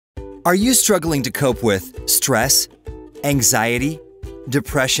Are you struggling to cope with stress, anxiety,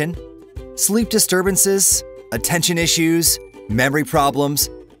 depression, sleep disturbances, attention issues, memory problems,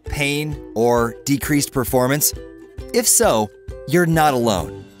 pain, or decreased performance? If so, you're not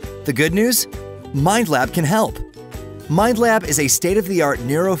alone. The good news? MindLab can help. MindLab is a state-of-the-art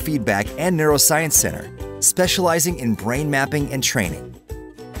neurofeedback and neuroscience center specializing in brain mapping and training.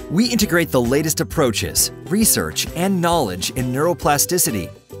 We integrate the latest approaches, research, and knowledge in neuroplasticity,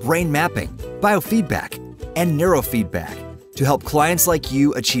 brain mapping, biofeedback, and neurofeedback to help clients like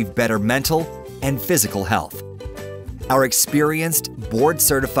you achieve better mental and physical health. Our experienced,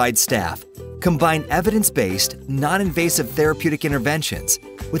 board-certified staff combine evidence-based, non-invasive therapeutic interventions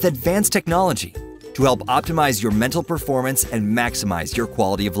with advanced technology to help optimize your mental performance and maximize your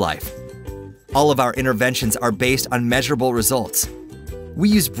quality of life. All of our interventions are based on measurable results. We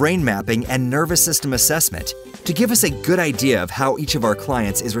use brain mapping and nervous system assessment to give us a good idea of how each of our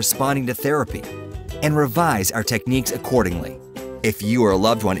clients is responding to therapy and revise our techniques accordingly. If you or a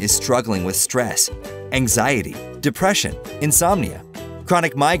loved one is struggling with stress, anxiety, depression, insomnia,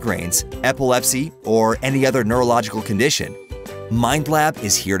 chronic migraines, epilepsy, or any other neurological condition, MindLab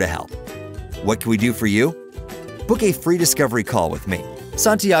is here to help. What can we do for you? Book a free discovery call with me,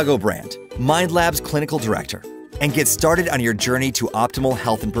 Santiago Brandt, MindLab's clinical director, and get started on your journey to optimal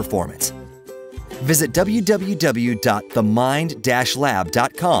health and performance. Visit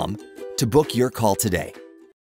www.themind-lab.com to book your call today.